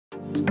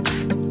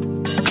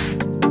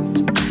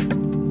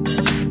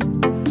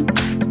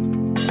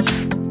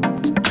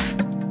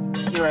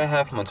I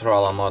have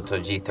Motorola Moto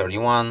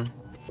G31,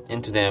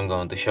 and today I'm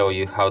going to show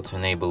you how to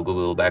enable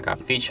Google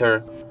Backup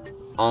feature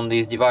on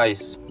this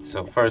device.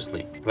 So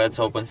firstly, let's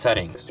open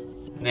Settings,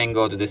 then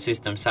go to the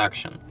System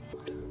section,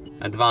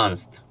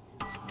 Advanced,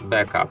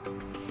 Backup,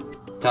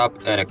 tap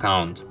Add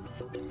Account.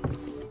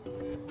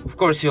 Of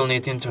course, you'll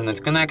need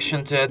internet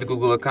connection to add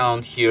Google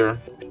account here.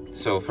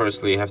 So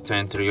firstly, you have to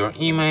enter your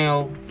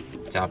email,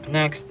 tap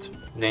Next,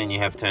 then you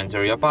have to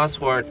enter your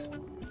password.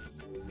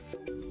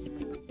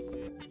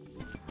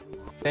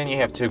 Then you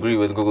have to agree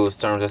with Google's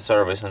Terms of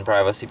Service and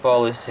Privacy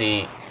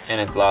Policy, and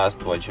at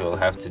last what you will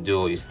have to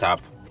do is tap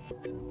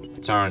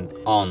Turn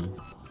On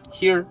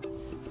here,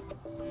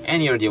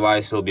 and your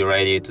device will be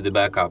ready to the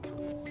backup.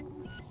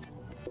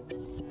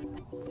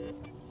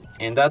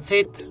 And that's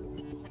it.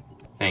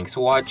 Thanks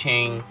for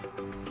watching.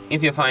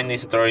 If you find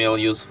this tutorial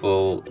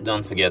useful,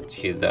 don't forget to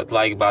hit that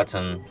like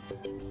button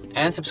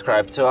and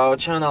subscribe to our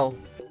channel.